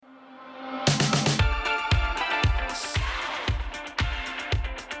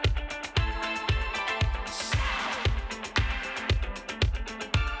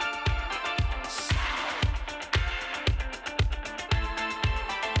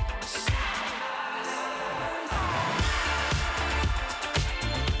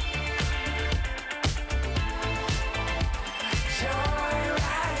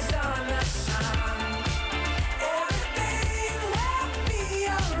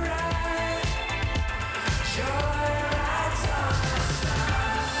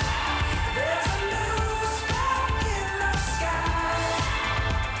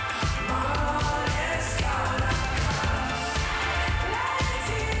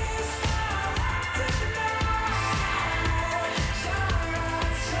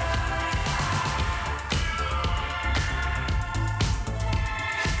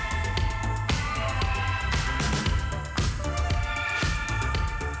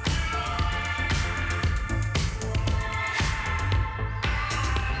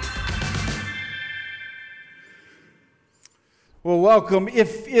Well, welcome.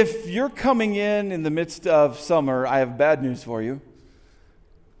 If you're coming in the midst of summer, I have bad news for you.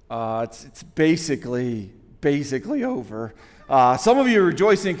 It's basically over. Some of you are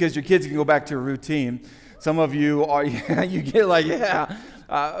rejoicing because your kids can go back to a routine. Some of you are, you get like, yeah.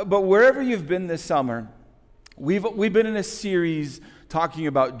 But wherever you've been this summer, we've been in a series talking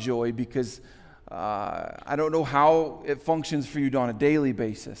about joy because I don't know how it functions for you on a daily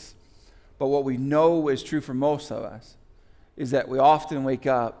basis. But what we know is true for most of us is that we often wake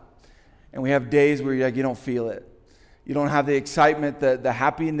up and we have days where you don't feel it. You don't have the excitement, the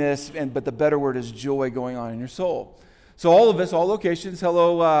happiness, but the better word is joy going on in your soul. So all of us, all locations,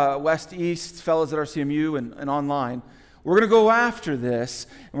 hello West, East, fellows at RCMU and online, we're going to go after this,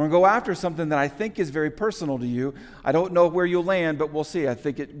 and we're going to go after something that I think is very personal to you. I don't know where you'll land, but we'll see. I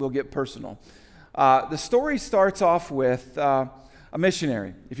think it will get personal. The story starts off with a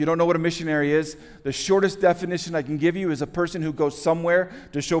missionary. If you don't know what a missionary is, the shortest definition I can give you is a person who goes somewhere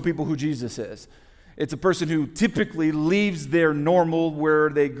to show people who Jesus is. It's a person who typically leaves their normal, where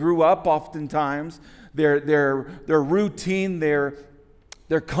they grew up oftentimes, their routine, their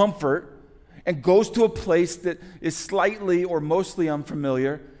comfort, and goes to a place that is slightly or mostly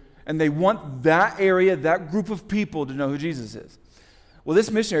unfamiliar, and they want that area, that group of people to know who Jesus is. Well,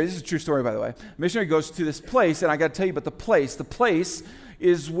 this missionary, this is a true story, by the way. Missionary goes to this place, and I got to tell you about the place. The place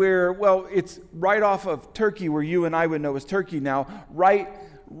is where, well, it's right off of Turkey, where you and I would know is Turkey now, right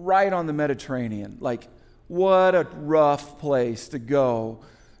on the Mediterranean. Like, what a rough place to go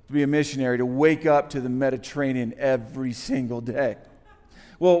to be a missionary, to wake up to the Mediterranean every single day.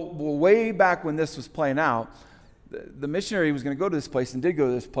 Well, way back when this was playing out, the missionary was going to go to this place and did go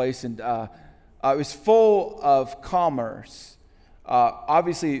to this place, and it was full of commerce.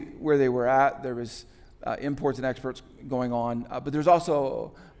 Obviously, where they were at, there was imports and exports going on, but there's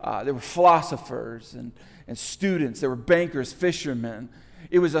also, there were philosophers and students, there were bankers, fishermen.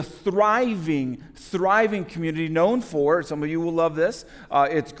 It was a thriving community known for, some of you will love this,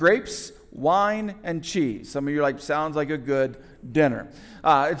 it's grapes, wine, and cheese. Some of you are like, sounds like a good dinner.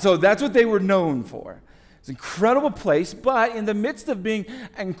 And so that's what they were known for. It's an incredible place, but in the midst of being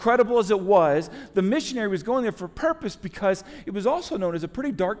incredible as it was, the missionary was going there for purpose because it was also known as a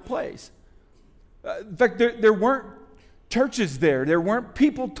pretty dark place. In fact, there weren't churches there. There weren't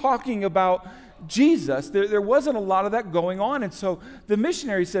people talking about Jesus. There wasn't a lot of that going on. And so the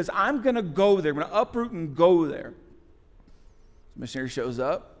missionary says, I'm going to go there. I'm going to uproot and go there. The missionary shows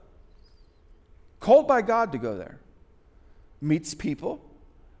up, called by God to go there, meets people,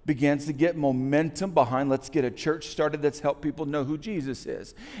 begins to get momentum behind, let's get a church started that's helped people know who Jesus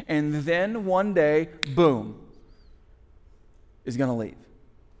is. And then one day, boom, is going to leave.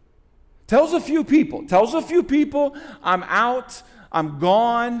 Tells a few people, I'm out, I'm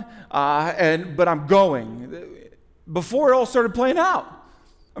gone, but I'm going. Before it all started playing out.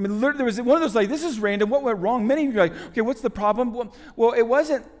 I mean, there was one of those like, this is random, what went wrong? Many of you are like, okay, what's the problem? Well, it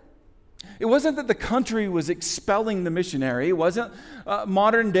wasn't that the country was expelling the missionary. It wasn't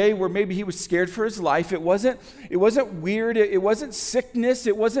modern day where maybe he was scared for his life. It wasn't weird. It wasn't sickness.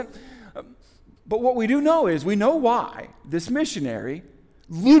 It wasn't. But what we do know is we know why this missionary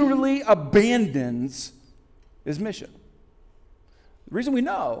literally abandons his mission. The reason we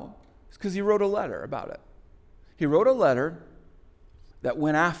know is because he wrote a letter about it. He wrote a letter that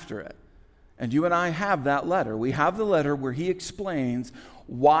went after it. And you and I have that letter. We have the letter where he explains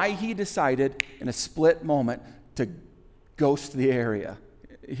why he decided in a split moment to ghost the area.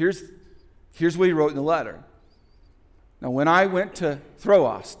 Here's what he wrote in the letter. Now, when I went to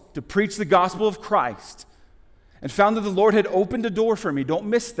Troas to preach the gospel of Christ and found that the Lord had opened a door for me, don't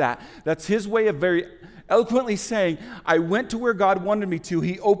miss that. That's his way of very eloquently saying, I went to where God wanted me to.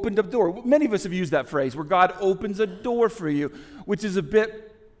 He opened a door. Many of us have used that phrase, where God opens a door for you, which is a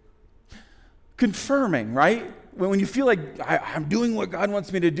bit confirming, right? When you feel like I'm doing what God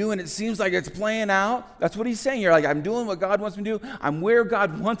wants me to do and it seems like it's playing out, that's what he's saying. You're like, I'm doing what God wants me to do. I'm where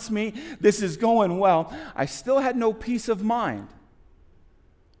God wants me. This is going well. I still had no peace of mind.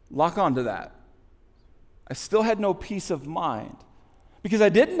 Lock on to that. I still had no peace of mind because I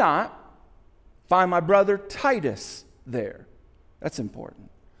did not find my brother Titus there. That's important.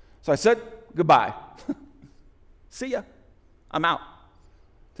 So I said goodbye. See ya. I'm out.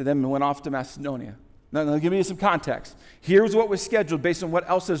 To them and went off to Macedonia. Now, give me some context. Here's what was scheduled based on what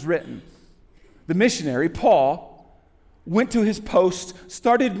else is written. The missionary, Paul, went to his post,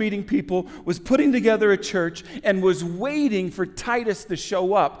 started meeting people, was putting together a church, and was waiting for Titus to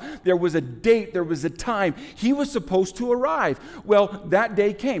show up. There was a date, there was a time. He was supposed to arrive. Well, that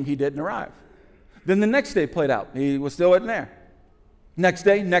day came. He didn't arrive. Then the next day played out. He was still in there. Next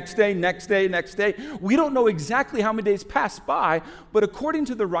day, next day, next day, next day. We don't know exactly how many days passed by, but according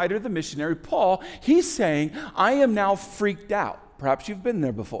to the writer, the missionary, Paul, he's saying, I am now freaked out. Perhaps you've been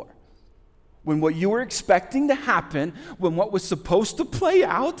there before. When what you were expecting to happen, when what was supposed to play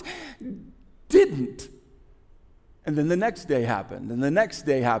out, didn't. And then the next day happened, and the next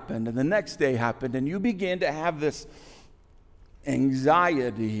day happened, and the next day happened, and you began to have this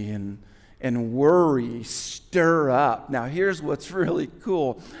anxiety and worry stir up. Now, here's what's really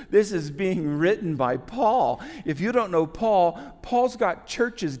cool. This is being written by Paul. If you don't know Paul, Paul's got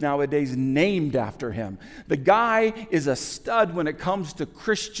churches nowadays named after him. The guy is a stud when it comes to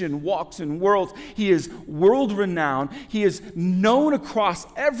Christian walks and worlds. He is world-renowned. He is known across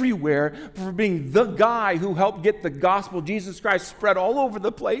everywhere for being the guy who helped get the gospel of Jesus Christ spread all over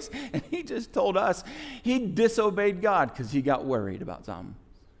the place. And he just told us he disobeyed God because he got worried about something.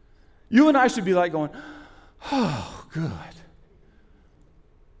 You and I should be like going, oh, good.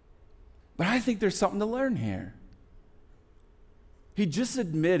 But I think there's something to learn here. He just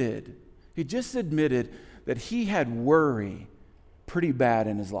admitted that he had worry pretty bad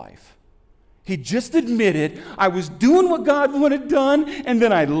in his life. He just admitted, I was doing what God wanted done, and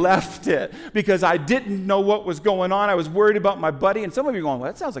then I left it because I didn't know what was going on. I was worried about my buddy. And some of you are going, well,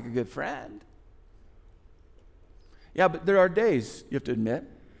 that sounds like a good friend. Yeah, but there are days, you have to admit,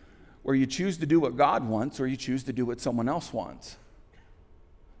 where you choose to do what God wants or you choose to do what someone else wants.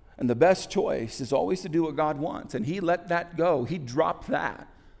 And the best choice is always to do what God wants. And he let that go. He dropped that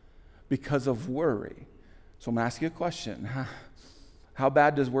because of worry. So I'm going to ask you a question. How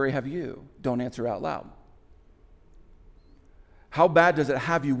bad does worry have you? Don't answer out loud. How bad does it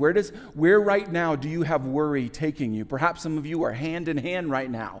have you? Where right now do you have worry taking you? Perhaps some of you are hand in hand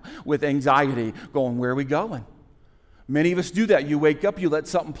right now with anxiety going, where are we going? Many of us do that. You wake up, you let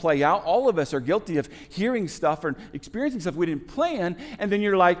something play out. All of us are guilty of hearing stuff or experiencing stuff we didn't plan, and then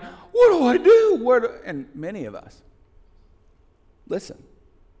you're like, what do I do? And many of us, listen,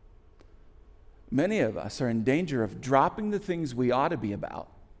 many of us are in danger of dropping the things we ought to be about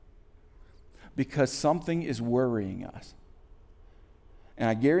because something is worrying us. And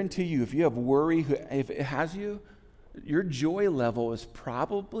I guarantee you, if you have worry, if it has you, your joy level is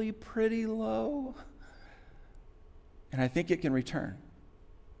probably pretty low. And I think it can return.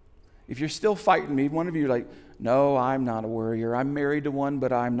 If you're still fighting me, one of you are like, no, I'm not a worrier. I'm married to one,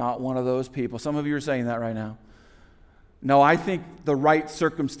 but I'm not one of those people. Some of you are saying that right now. No, I think the right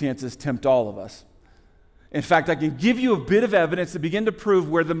circumstances tempt all of us. In fact, I can give you a bit of evidence to begin to prove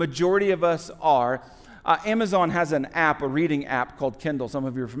where the majority of us are. Amazon has an app, a reading app called Kindle. Some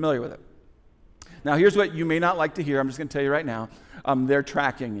of you are familiar with it. Now, here's what you may not like to hear. I'm just going to tell you right now. They're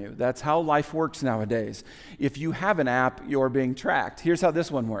tracking you. That's how life works nowadays. If you have an app, you're being tracked. Here's how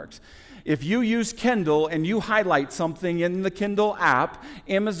this one works. If you use Kindle and you highlight something in the Kindle app,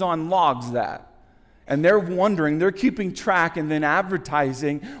 Amazon logs that. And they're wondering, they're keeping track and then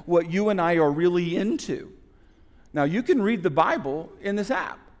advertising what you and I are really into. Now, you can read the Bible in this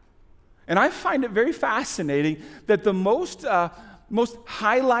app. And I find it very fascinating that the most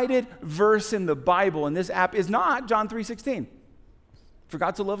highlighted verse in the Bible in this app is not John 3:16. For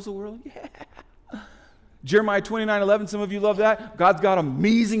God so loves the world? Yeah. Jeremiah 29:11, some of you love that. God's got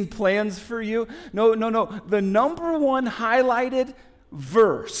amazing plans for you. No. The number one highlighted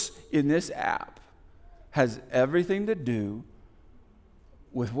verse in this app has everything to do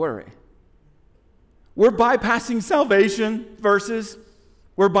with worry. We're bypassing salvation verses.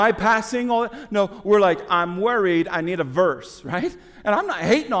 We're bypassing all that. No, we're like, I'm worried, I need a verse, right? And I'm not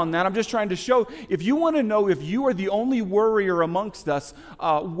hating on that. I'm just trying to show, if you want to know if you are the only worrier amongst us,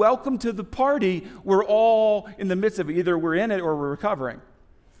 welcome to the party. We're all in the midst of it. Either we're in it or we're recovering.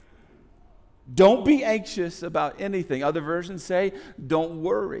 Don't be anxious about anything. Other versions say, don't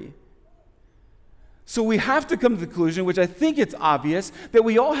worry. So we have to come to the conclusion, which I think it's obvious, that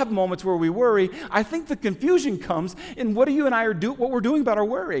we all have moments where we worry. I think the confusion comes in what you and I what we're doing about our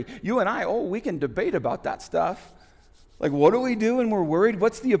worry. You and I, we can debate about that stuff. Like, what do we do when we're worried?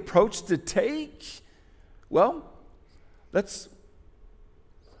 What's the approach to take? Well, let's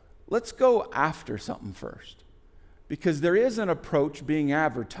go after something first, because there is an approach being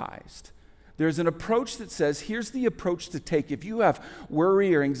advertised. There's an approach that says, here's the approach to take. If you have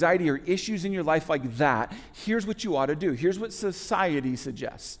worry or anxiety or issues in your life like that, here's what you ought to do. Here's what society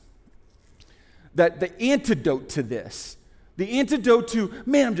suggests. That the antidote to this, the antidote to,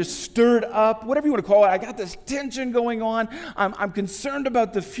 man, I'm just stirred up, whatever you want to call it. I got this tension going on. I'm concerned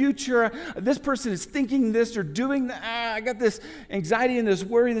about the future. This person is thinking this or doing that. I got this anxiety and this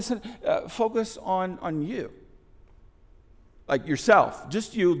worry. Focus on you. Like yourself,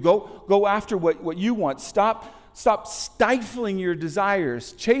 just you, go after what you want. Stop Stop stifling your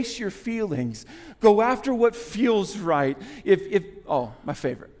desires. Chase your feelings. Go after what feels right. Oh, my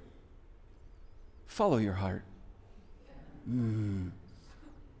favorite. Follow your heart.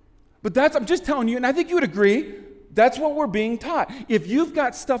 But I'm just telling you, and I think you would agree, that's what we're being taught. If you've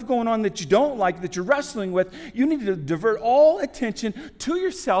got stuff going on that you don't like, that you're wrestling with, you need to divert all attention to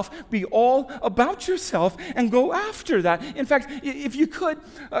yourself, be all about yourself, and go after that. In fact, if you could,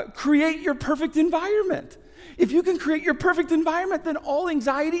 create your perfect environment. If you can create your perfect environment, then all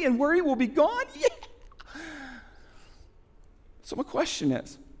anxiety and worry will be gone. Yeah. So my question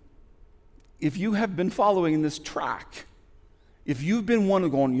is, if you have been following this track, if you've been one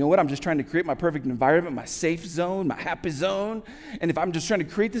going, you know what, I'm just trying to create my perfect environment, my safe zone, my happy zone, and if I'm just trying to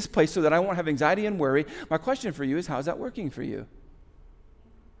create this place so that I won't have anxiety and worry, my question for you is, how is that working for you?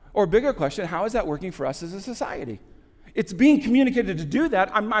 Or a bigger question, how is that working for us as a society? It's being communicated to do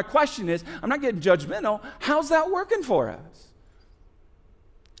that. My question is, I'm not getting judgmental, how's that working for us?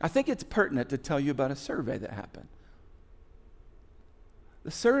 I think it's pertinent to tell you about a survey that happened.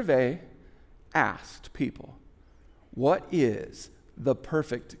 The survey asked people, what is the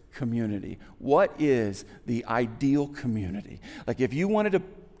perfect community? What is the ideal community? Like if you wanted to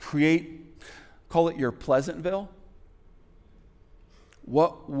call it your Pleasantville,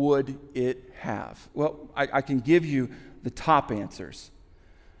 what would it have? Well, I can give you the top answers.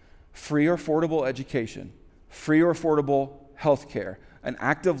 Free or affordable education, free or affordable health care, an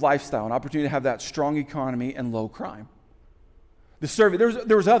active lifestyle, an opportunity to have that strong economy and low crime. The survey,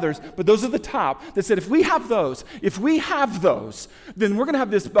 there was others, but those are the top that said if we have those, then we're going to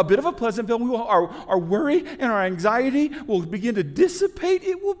have a bit of a Pleasantville. Our worry and our anxiety will begin to dissipate.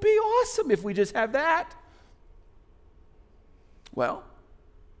 It will be awesome if we just have that. Well,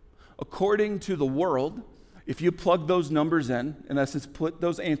 according to the world, if you plug those numbers in essence, put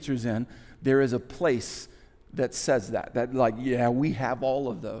those answers in, there is a place that says that like, yeah, we have all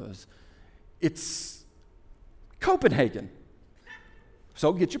of those. It's Copenhagen.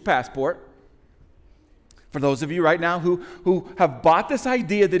 So get your passport. For those of you right now who have bought this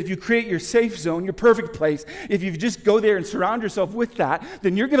idea that if you create your safe zone, your perfect place, if you just go there and surround yourself with that,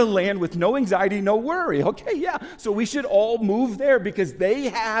 then you're going to land with no anxiety, no worry. Okay, yeah, so we should all move there because they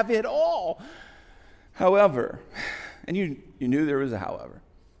have it all. However, and you knew there was a however.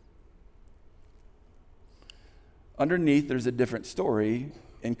 Underneath, there's a different story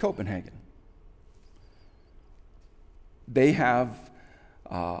in Copenhagen. They have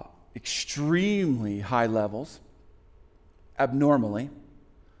extremely high levels, abnormally,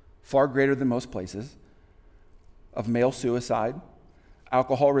 far greater than most places, of male suicide,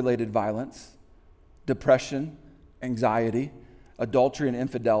 alcohol-related violence, depression, anxiety, adultery and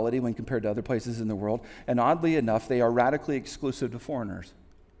infidelity when compared to other places in the world. And oddly enough, they are radically exclusive to foreigners.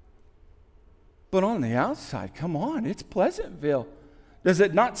 But on the outside, come on, it's Pleasantville. Does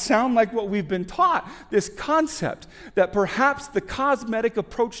it not sound like what we've been taught? This concept that perhaps the cosmetic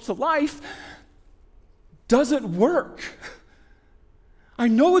approach to life doesn't work. I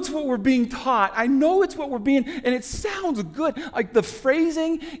know it's what we're being taught. I know it's what we're being, and it sounds good. Like the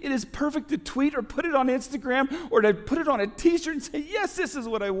phrasing, it is perfect to tweet or put it on Instagram or to put it on a t-shirt and say, yes, this is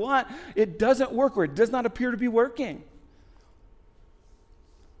what I want. It doesn't work, or it does not appear to be working.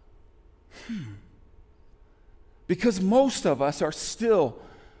 Because most of us are still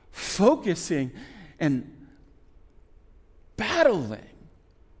focusing and battling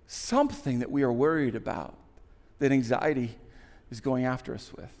something that we are worried about, that anxiety is going after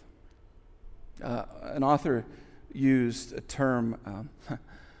us with. An author used a term,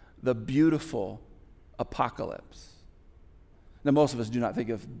 the beautiful apocalypse. Now, most of us do not think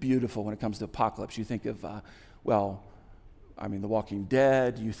of beautiful when it comes to apocalypse. You think of, The Walking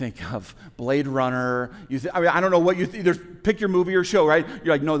Dead, you think of Blade Runner, I don't know what you think, pick your movie or show, right?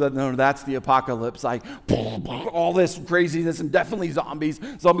 You're like, no, that's the apocalypse, like all this craziness and definitely zombies.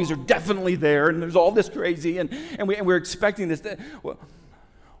 Zombies are definitely there, and there's all this crazy, and we're expecting this.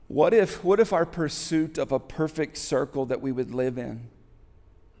 What if our pursuit of a perfect circle that we would live in,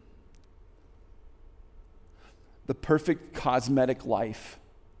 the perfect cosmetic life,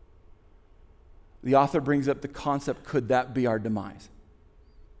 the author brings up the concept, could that be our demise?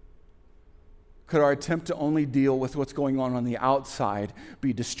 Could our attempt to only deal with what's going on the outside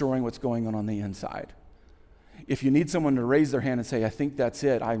be destroying what's going on the inside? If you need someone to raise their hand and say, I think that's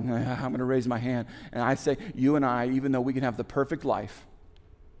it, I'm going to raise my hand, and I say, you and I, even though we can have the perfect life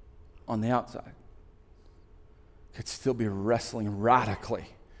on the outside, could still be wrestling radically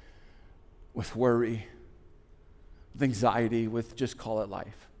with worry, with anxiety, with just call it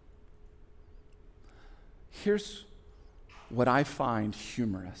life. Here's what I find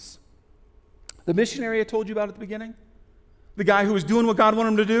humorous. The missionary I told you about at the beginning? The guy who was doing what God wanted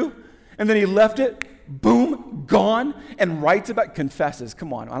him to do, and then he left it, boom, gone, and confesses.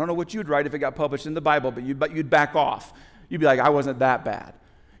 Come on, I don't know what you'd write if it got published in the Bible, but you'd back off. You'd be like, I wasn't that bad.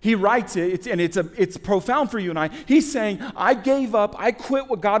 He writes it, and it's profound for you and I. He's saying, I gave up, I quit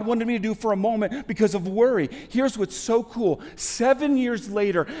what God wanted me to do for a moment because of worry. Here's what's so cool. 7 years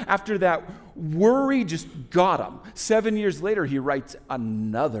later, after that worry just got him, 7 years later, he writes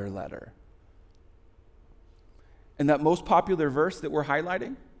another letter. And that most popular verse that we're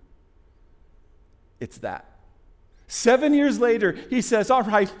highlighting, it's that. 7 years later, he says, all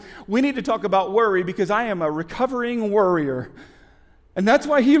right, we need to talk about worry because I am a recovering worrier. And that's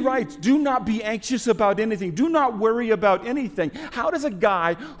why he writes, do not be anxious about anything. Do not worry about anything. How does a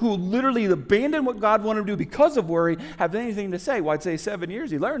guy who literally abandoned what God wanted him to do because of worry have anything to say? Well, I'd say 7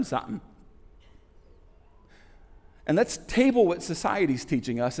 years, he learned something. And let's table what society's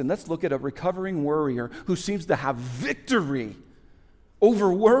teaching us, and let's look at a recovering worrier who seems to have victory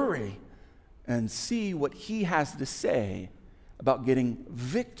over worry and see what he has to say about getting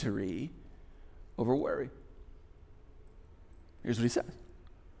victory over worry. Here's what he says.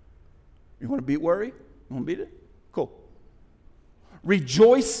 You want to beat worry? You want to beat it? Cool.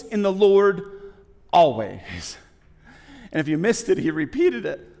 Rejoice in the Lord always. And if you missed it, he repeated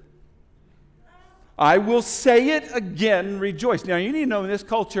it. I will say it again, rejoice. Now, you need to know in this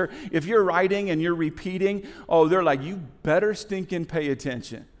culture, if you're writing and you're repeating, oh, they're like, you better stinking pay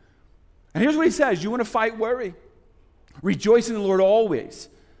attention. And here's what he says. You want to fight worry? Rejoice in the Lord always.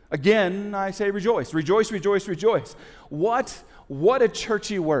 Again, I say rejoice. Rejoice, rejoice, rejoice. What a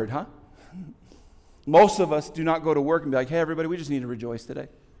churchy word, huh? Most of us do not go to work and be like, hey, everybody, we just need to rejoice today.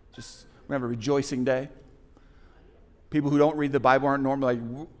 Just remember, rejoicing day. People who don't read the Bible aren't normally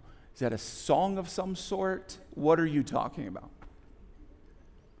like, is that a song of some sort? What are you talking about?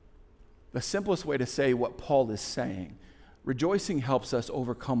 The simplest way to say what Paul is saying, rejoicing helps us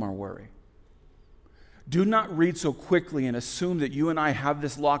overcome our worry. Do not read so quickly and assume that you and I have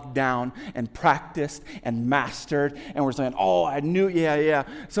this locked down and practiced and mastered, and we're saying, oh, I knew, yeah.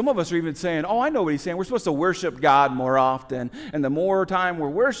 Some of us are even saying, oh, I know what he's saying. We're supposed to worship God more often, and the more time we're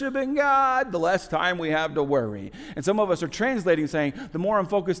worshiping God, the less time we have to worry. And some of us are translating saying, the more I'm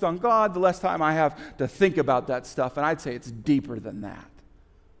focused on God, the less time I have to think about that stuff, and I'd say it's deeper than that.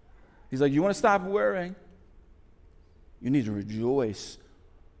 He's like, you want to stop worrying? You need to rejoice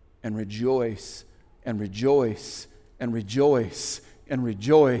and rejoice and rejoice and rejoice and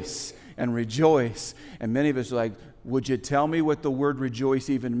rejoice and rejoice. And many of us are like, would you tell me what the word rejoice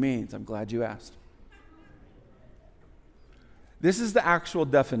even means? I'm glad you asked. This is the actual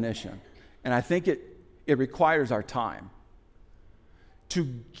definition, and I think it requires our time to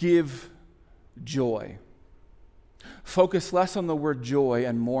give joy. Focus less on the word joy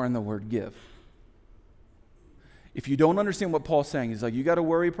and more on the word give. If you don't understand what Paul's saying, he's like, you got a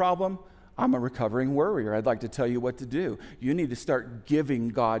worry problem? I'm a recovering worrier. I'd like to tell you what to do. You need to start giving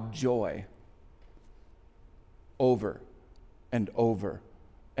God joy over and over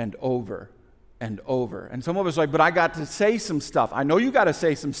and over and over. And some of us are like, but I got to say some stuff. I know you got to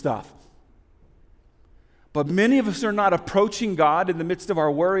say some stuff. But many of us are not approaching God in the midst of our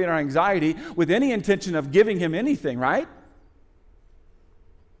worry and our anxiety with any intention of giving him anything, right?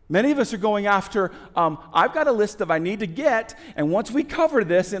 Many of us are going after, I've got a list of I need to get, and once we cover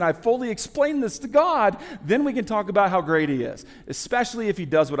this and I fully explain this to God, then we can talk about how great he is, especially if he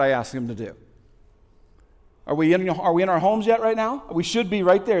does what I ask him to do. Are we in our homes yet right now? We should be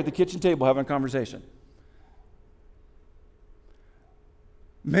right there at the kitchen table having a conversation.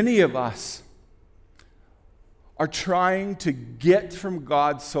 Many of us are trying to get from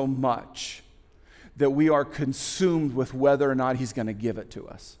God so much that we are consumed with whether or not he's going to give it to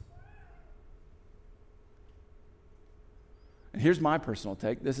us. And here's my personal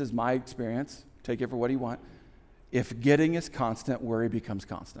take. This is my experience. Take it for what you want. If getting is constant, worry becomes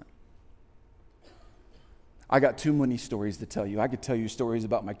constant. I got too many stories to tell you. I could tell you stories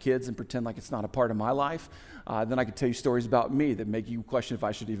about my kids and pretend like it's not a part of my life. Then I could tell you stories about me that make you question if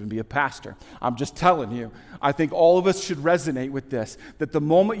I should even be a pastor. I'm just telling you. I think all of us should resonate with this, that the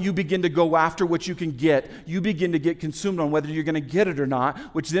moment you begin to go after what you can get, you begin to get consumed on whether you're going to get it or not,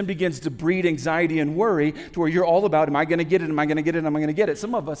 which then begins to breed anxiety and worry to where you're all about, am I going to get it? Am I going to get it? Am I going to get it?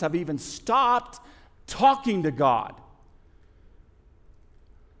 Some of us have even stopped talking to God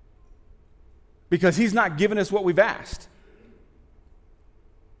because he's not given us what we've asked.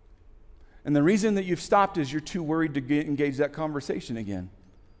 And the reason that you've stopped is you're too worried to engage that conversation again.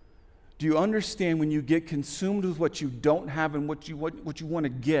 Do you understand when you get consumed with what you don't have and what you want to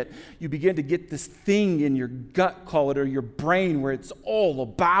get, you begin to get this thing in your gut, call it, or your brain, where it's all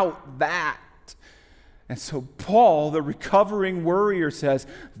about that. And so Paul, the recovering worrier, says,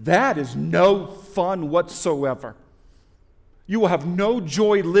 that is no fun whatsoever. You will have no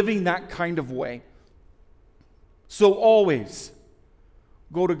joy living that kind of way. So always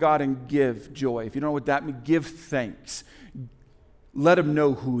go to God and give joy. If you don't know what that means, give thanks. Let him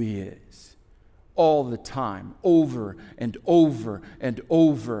know who he is all the time, over and over and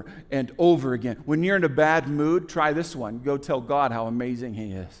over and over again. When you're in a bad mood, try this one. Go tell God how amazing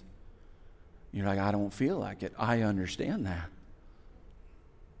he is. You're like, I don't feel like it. I understand that.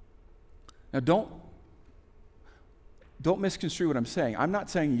 Now, don't misconstrue what I'm saying. I'm not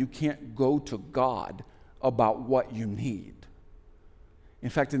saying you can't go to God about what you need. In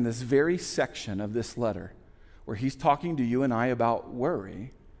fact, in this very section of this letter, where he's talking to you and I about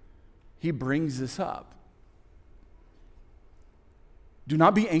worry, he brings this up. Do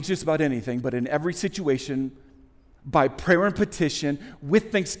not be anxious about anything, but in every situation, by prayer and petition,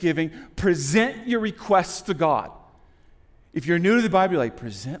 with thanksgiving, present your requests to God. If you're new to the Bible, you're like,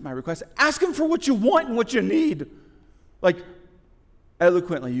 present my requests. Ask him for what you want and what you need. Like,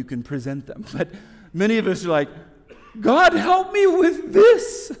 eloquently, you can present them. But many of us are like, God, help me with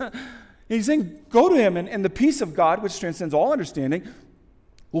this. And he's saying, go to him, and the peace of God, which transcends all understanding,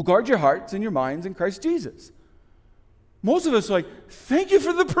 will guard your hearts and your minds in Christ Jesus. Most of us are like, thank you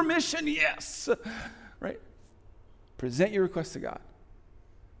for the permission, yes. Right? Present your request to God.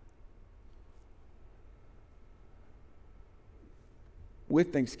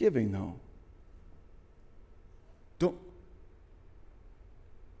 With thanksgiving, though,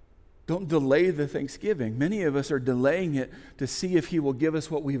 don't delay the thanksgiving. Many of us are delaying it to see if he will give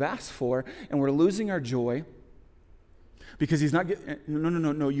us what we've asked for, and we're losing our joy because he's not getting.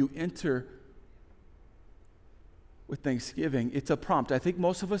 No. You enter with thanksgiving. It's a prompt. I think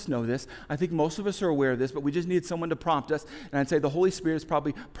most of us know this. I think most of us are aware of this, but we just need someone to prompt us. And I'd say the Holy Spirit is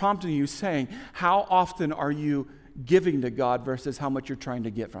probably prompting you, saying, how often are you giving to God versus how much you're trying to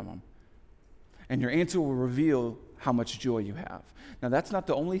get from him? And your answer will reveal how much joy you have. Now, that's not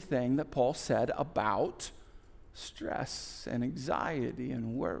the only thing that Paul said about stress and anxiety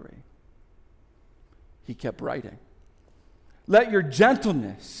and worry. He kept writing. Let your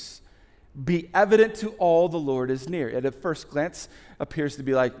gentleness be evident to all the Lord is near. It at first glance appears to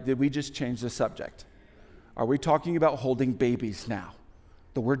be like, did we just change the subject? Are we talking about holding babies now?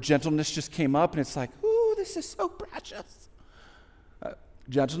 The word gentleness just came up, and it's like, ooh, this is so precious.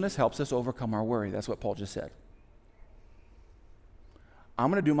 Gentleness helps us overcome our worry. That's what Paul just said. I'm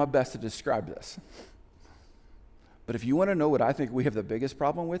going to do my best to describe this. But if you want to know what I think we have the biggest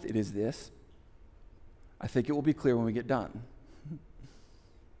problem with, it is this. I think it will be clear when we get done.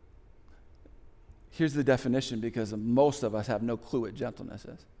 Here's the definition, because most of us have no clue what gentleness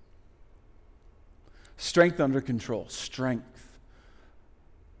is. Strength under control. Strength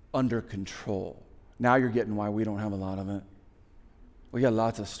under control. Now you're getting why we don't have a lot of it. We got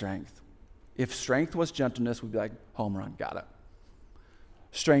lots of strength. If strength was gentleness, we'd be like, home run, got it.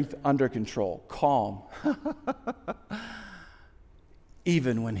 Strength under control. Calm.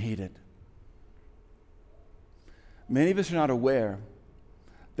 Even when heated. Many of us are not aware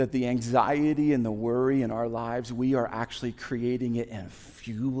that the anxiety and the worry in our lives, we are actually creating it and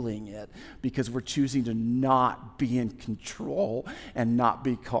fueling it because we're choosing to not be in control and not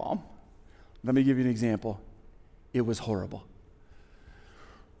be calm. Let me give you an example. It was horrible.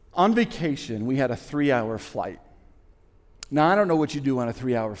 On vacation, we had a 3-hour flight. Now, I don't know what you do on a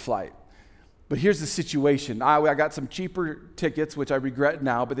 3-hour flight, but here's the situation. I got some cheaper tickets, which I regret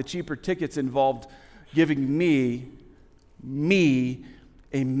now, but the cheaper tickets involved giving me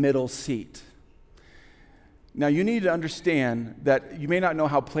a middle seat. Now, you need to understand that you may not know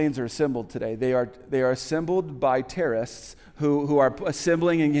how planes are assembled today. They are assembled by terrorists who are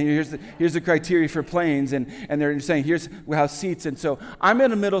assembling, and here's the criteria for planes, and they're saying, here's how seats, and so I'm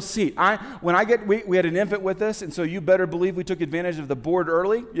in a middle seat. We had an infant with us, and so you better believe we took advantage of the board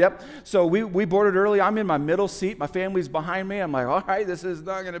early. Yep. So we boarded early. I'm in my middle seat. My family's behind me. I'm like, all right, this is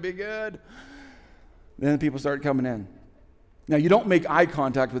not going to be good. Then people started coming in. Now, you don't make eye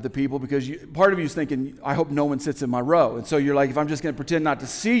contact with the people because part of you is thinking, I hope no one sits in my row. And so you're like, if I'm just going to pretend not to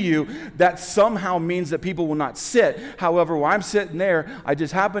see you, that somehow means that people will not sit. However, while I'm sitting there, I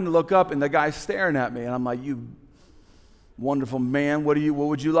just happen to look up and the guy's staring at me. And I'm like, you wonderful man, what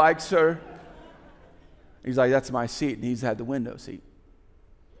would you like, sir? He's like, that's my seat. And he's had the window seat.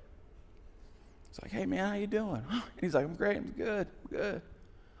 It's like, hey, man, how you doing? And he's like, I'm great, I'm good.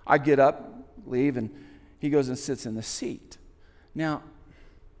 I get up, leave, and he goes and sits in the seat. Now,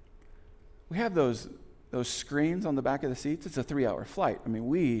 we have those screens on the back of the seats. It's a 3-hour flight. I mean,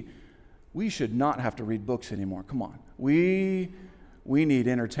 we should not have to read books anymore. Come on. We we need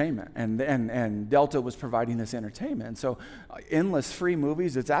entertainment. And Delta was providing this entertainment. And so endless free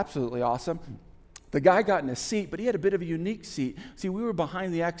movies, it's absolutely awesome. The guy got in a seat, but he had a bit of a unique seat. See, we were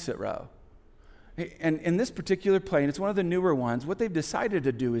behind the exit row. And in this particular plane, it's one of the newer ones, what they've decided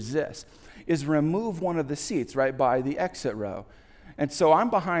to do is remove one of the seats right by the exit row. And so I'm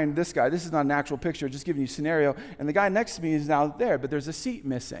behind this guy. This is not an actual picture, just giving you a scenario. And the guy next to me is now there, but there's a seat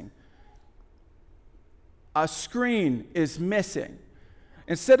missing. A screen is missing.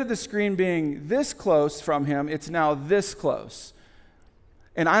 Instead of the screen being this close from him, it's now this close.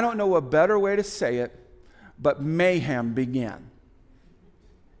 And I don't know a better way to say it, but mayhem began.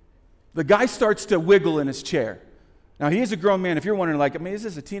 The guy starts to wiggle in his chair. Now, he is a grown man. If you're wondering, like, I mean, is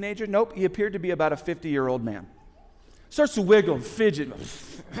this a teenager? Nope, he appeared to be about a 50-year-old man. Starts to wiggle and fidget,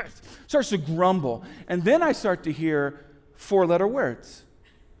 starts to grumble. And then I start to hear 4-letter words.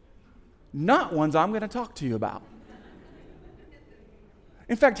 Not ones I'm going to talk to you about.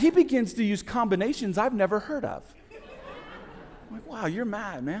 In fact, he begins to use combinations I've never heard of. I'm like, wow, you're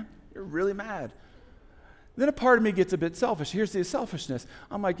mad, man. You're really mad. Then a part of me gets a bit selfish. Here's the selfishness.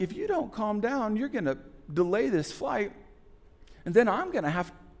 I'm like, if you don't calm down, you're going to delay this flight, and then I'm going to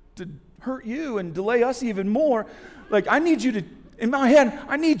have to hurt you and delay us even more. Like, I need you to, in my head,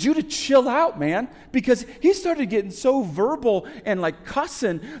 I need you to chill out, man. Because he started getting so verbal and like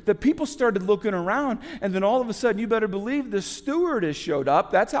cussing that people started looking around. And then all of a sudden, you better believe the stewardess showed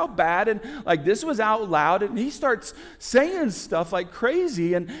up. That's how bad. And like, this was out loud. And he starts saying stuff like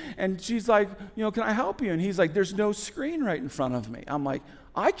crazy. And she's like, you know, can I help you? And he's like, there's no screen right in front of me. I'm like,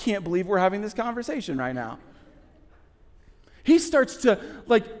 I can't believe we're having this conversation right now. He starts to,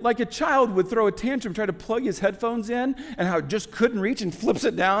 like a child would throw a tantrum, try to plug his headphones in, and how it just couldn't reach and flips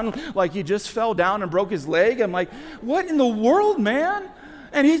it down like he just fell down and broke his leg. I'm like, what in the world, man?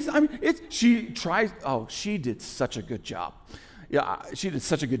 And she did such a good job. Yeah, she did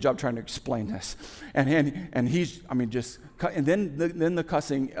such a good job trying to explain this. And he's, I mean, just, and then the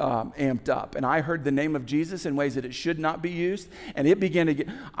cussing amped up. And I heard the name of Jesus in ways that it should not be used. And it began to get,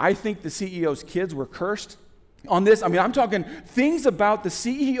 I think the CEO's kids were cursed on this. I mean, I'm talking things about the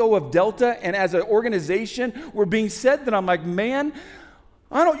CEO of Delta and as an organization were being said that I'm like, man,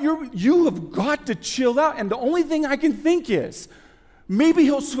 you have got to chill out. And the only thing I can think is maybe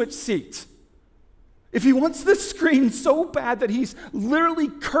he'll switch seats. If he wants the screen so bad that he's literally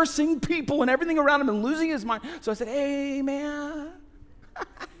cursing people and everything around him and losing his mind. So I said, hey, man.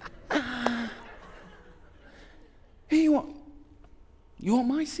 Hey, you want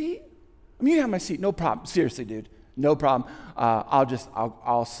my seat? I mean, you have my seat, no problem. Seriously, dude, no problem.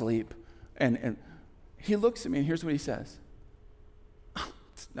 I'll sleep. And he looks at me, and here's what he says.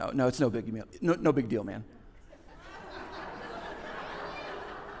 No, it's no big deal. No big deal, man.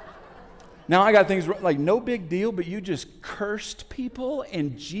 Now I got things like no big deal, but you just cursed people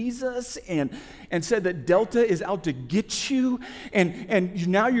and Jesus and said that Delta is out to get you. And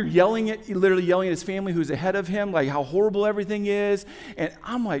now you're literally yelling at his family who's ahead of him, like how horrible everything is. And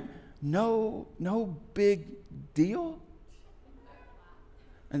I'm like, no big deal.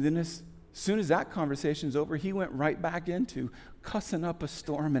 And then as soon as that conversation's over, he went right back into cussing up a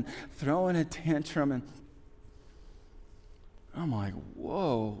storm and throwing a tantrum. And I'm like,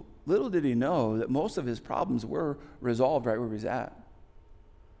 whoa. Little did he know that most of his problems were resolved right where he's at.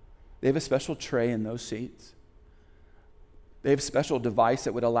 They have a special tray in those seats. They have a special device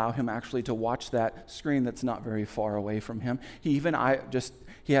that would allow him actually to watch that screen that's not very far away from him. He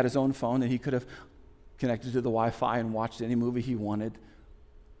had his own phone that he could have connected to the Wi-Fi and watched any movie he wanted.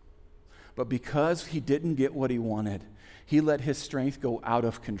 But because he didn't get what he wanted, he let his strength go out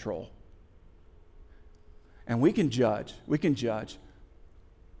of control. And we can judge.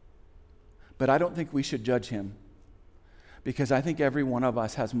 But I don't think we should judge him, because I think every one of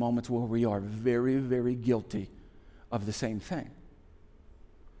us has moments where we are very, very guilty of the same thing.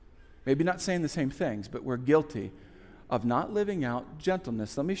 Maybe not saying the same things, but we're guilty of not living out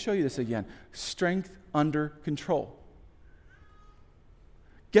gentleness. Let me show you this again. Strength under control.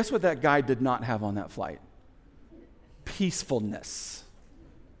 Guess what that guy did not have on that flight? Peacefulness.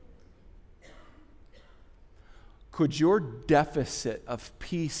 Could your deficit of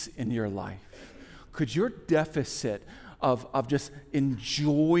peace in your life, could your deficit of just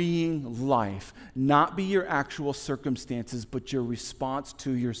enjoying life not be your actual circumstances, but your response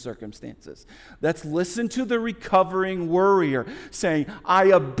to your circumstances? Let's listen to the recovering worrier saying, I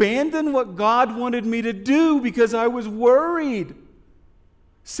abandoned what God wanted me to do because I was worried.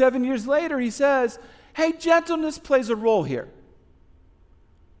 7 years later, he says, hey, gentleness plays a role here.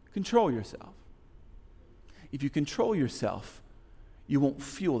 Control yourself. If you control yourself, you won't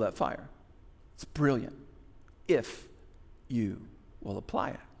fuel that fire. It's brilliant if you Well, apply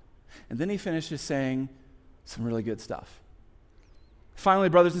it. And then he finishes saying some really good stuff. Finally,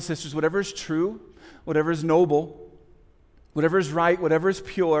 brothers and sisters, whatever is true, whatever is noble, whatever is right, whatever is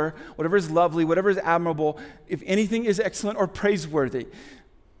pure, whatever is lovely, whatever is admirable, if anything is excellent or praiseworthy,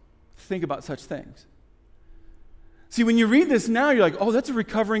 think about such things. See, when you read this now, you're like, oh, that's a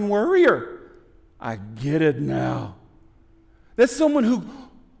recovering worrier. I get it now. That's someone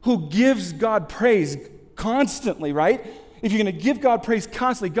who gives God praise constantly, right? If you're going to give God praise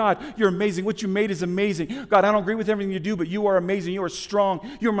constantly, God, you're amazing. What you made is amazing. God, I don't agree with everything you do, but you are amazing. You are strong.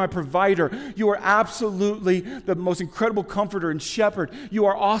 You're my provider. You are absolutely the most incredible comforter and shepherd. You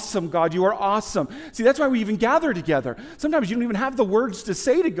are awesome, God. You are awesome. See, that's why we even gather together. Sometimes you don't even have the words to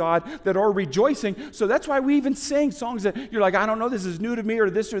say to God that are rejoicing. So that's why we even sing songs that you're like, I don't know, this is new to me or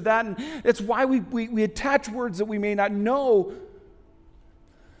this or that. And it's why we attach words that we may not know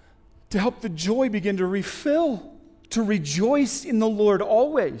to help the joy begin to refill. To rejoice in the Lord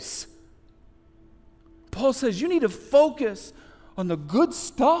always. Paul says you need to focus on the good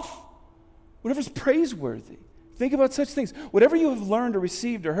stuff, whatever's praiseworthy. Think about such things. Whatever you have learned or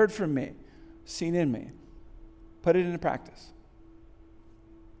received or heard from me, seen in me, put it into practice.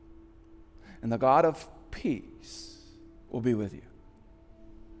 And the God of peace will be with you.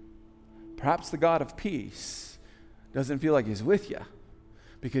 Perhaps the God of peace doesn't feel like he's with you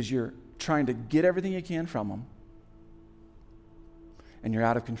because you're trying to get everything you can from him. And you're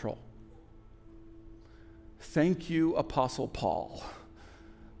out of control. Thank you, Apostle Paul,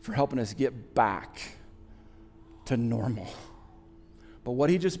 for helping us get back to normal. But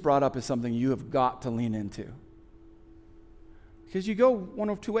what he just brought up is something you have got to lean into. Because you go one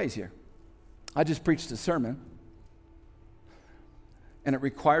of two ways here. I just preached a sermon, and it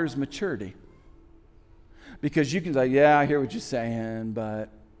requires maturity. Because you can say, yeah, I hear what you're saying, but...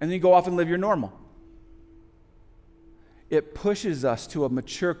 And then you go off and live your normal. It pushes us to a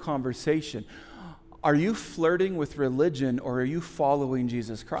mature conversation. Are you flirting with religion or are you following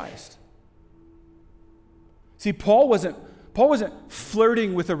Jesus Christ? See, Paul wasn't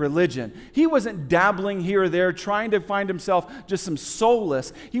flirting with a religion. He wasn't dabbling here or there, trying to find himself just some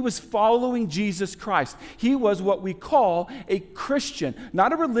soulless. He was following Jesus Christ. He was what we call a Christian,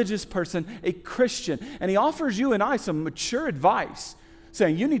 not a religious person, a Christian. And he offers you and I some mature advice,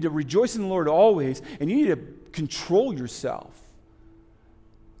 saying you need to rejoice in the Lord always, and you need to control yourself.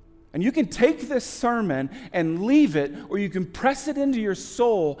 And you can take this sermon and leave it, or you can press it into your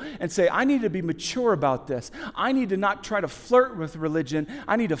soul and say, I need to be mature about this. I need to not try to flirt with religion.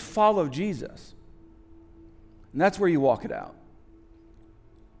 I need to follow Jesus. And that's where you walk it out.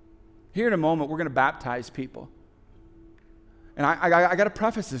 Here in a moment, we're going to baptize people. And I got to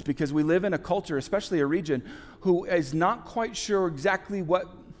preface this because we live in a culture, especially a region, who is not quite sure exactly what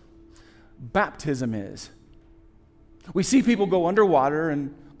baptism is. We see people go underwater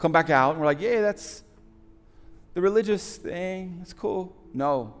and come back out, and we're like, yeah, that's the religious thing. That's cool.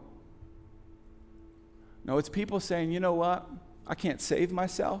 No, it's people saying, you know what? I can't save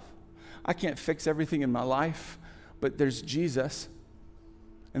myself. I can't fix everything in my life, but there's Jesus.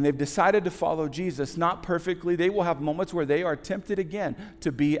 And they've decided to follow Jesus, not perfectly. They will have moments where they are tempted again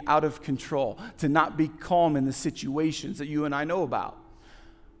to be out of control, to not be calm in the situations that you and I know about.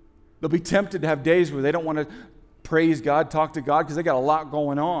 They'll be tempted to have days where they don't want to praise God, talk to God, because they got a lot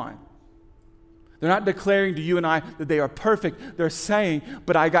going on. They're not declaring to you and I that they are perfect. They're saying,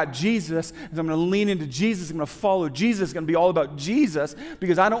 but I got Jesus, and I'm going to lean into Jesus. I'm going to follow Jesus. It's going to be all about Jesus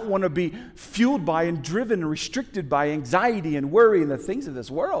because I don't want to be fueled by and driven and restricted by anxiety and worry and the things of this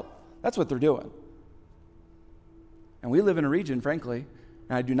world. That's what they're doing. And we live in a region, frankly,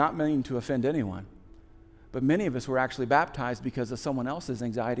 and I do not mean to offend anyone, but many of us were actually baptized because of someone else's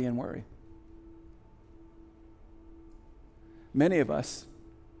anxiety and worry. Many of us,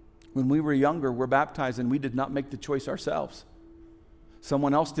 when we were younger, were baptized and we did not make the choice ourselves.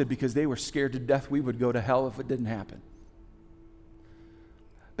 Someone else did because they were scared to death we would go to hell if it didn't happen.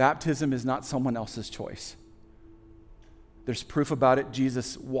 Baptism is not someone else's choice. There's proof about it.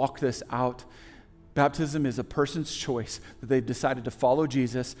 Jesus walked this out. Baptism is a person's choice that they've decided to follow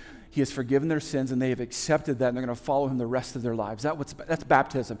Jesus. He has forgiven their sins and they have accepted that and they're going to follow him the rest of their lives. That's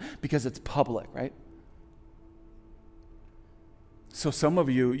baptism because it's public, right? So some of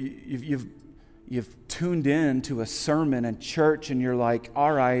you've tuned in to a sermon in church and you're like,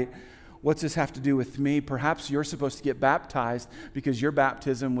 all right, what's this have to do with me? Perhaps you're supposed to get baptized because your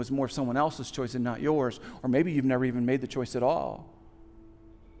baptism was more someone else's choice and not yours. Or maybe you've never even made the choice at all.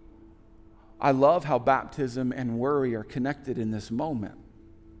 I love how baptism and worry are connected in this moment.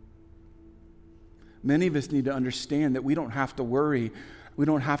 Many of us need to understand that we don't have to worry. We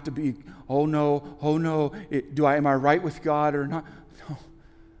don't have to be, oh no, am I right with God or not? No.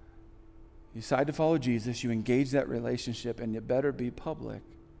 You decide to follow Jesus, you engage that relationship, and it better be public.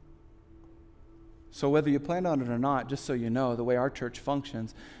 So whether you plan on it or not, just so you know, the way our church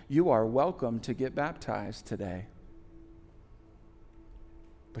functions, you are welcome to get baptized today.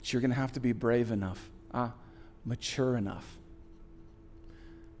 But you're going to have to be brave enough, mature enough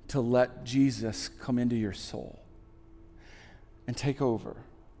to let Jesus come into your soul and take over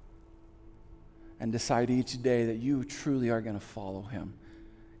and decide each day that you truly are going to follow him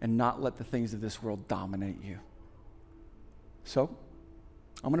and not let the things of this world dominate you. So,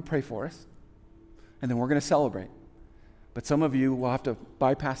 I'm going to pray for us, and then we're going to celebrate. But some of you will have to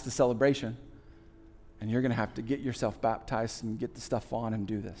bypass the celebration, and you're going to have to get yourself baptized and get the stuff on and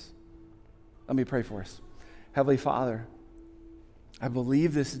do this. Let me pray for us. Heavenly Father, I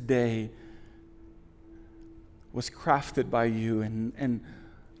believe this day was crafted by you and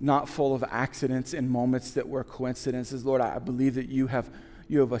not full of accidents and moments that were coincidences. Lord, I believe that you have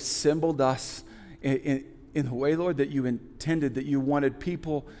assembled us in the way, Lord, that you intended, that you wanted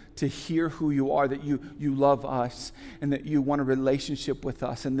people to hear who you are, that you love us, and that you want a relationship with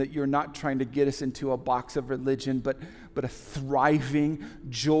us, and that you're not trying to get us into a box of religion, but a thriving,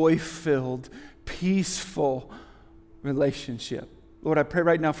 joy-filled, peaceful relationship. Lord, I pray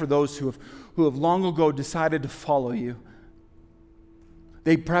right now for those who have long ago decided to follow you.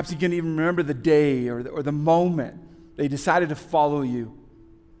 They perhaps you can't even remember the day or the moment they decided to follow you.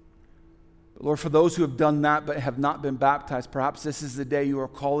 Lord, for those who have done that but have not been baptized, perhaps this is the day you are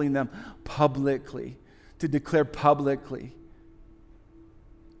calling them publicly, to declare publicly.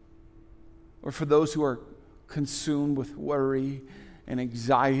 Or for those who are consumed with worry and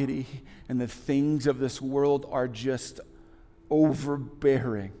anxiety and the things of this world are just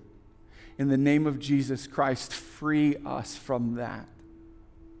overbearing. In the name of Jesus Christ, free us from that.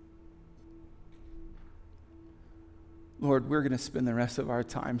 Lord, we're going to spend the rest of our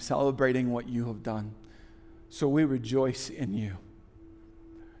time celebrating what you have done. So we rejoice in you.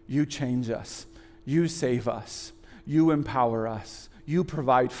 You change us. You save us. You empower us. You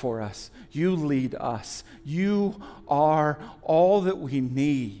provide for us. You lead us. You are all that we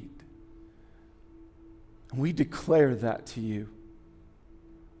need. And we declare that to you.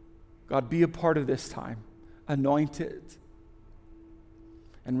 God, be a part of this time. Anoint it.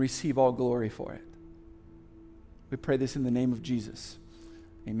 And receive all glory for it. We pray this in the name of Jesus.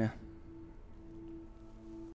 Amen.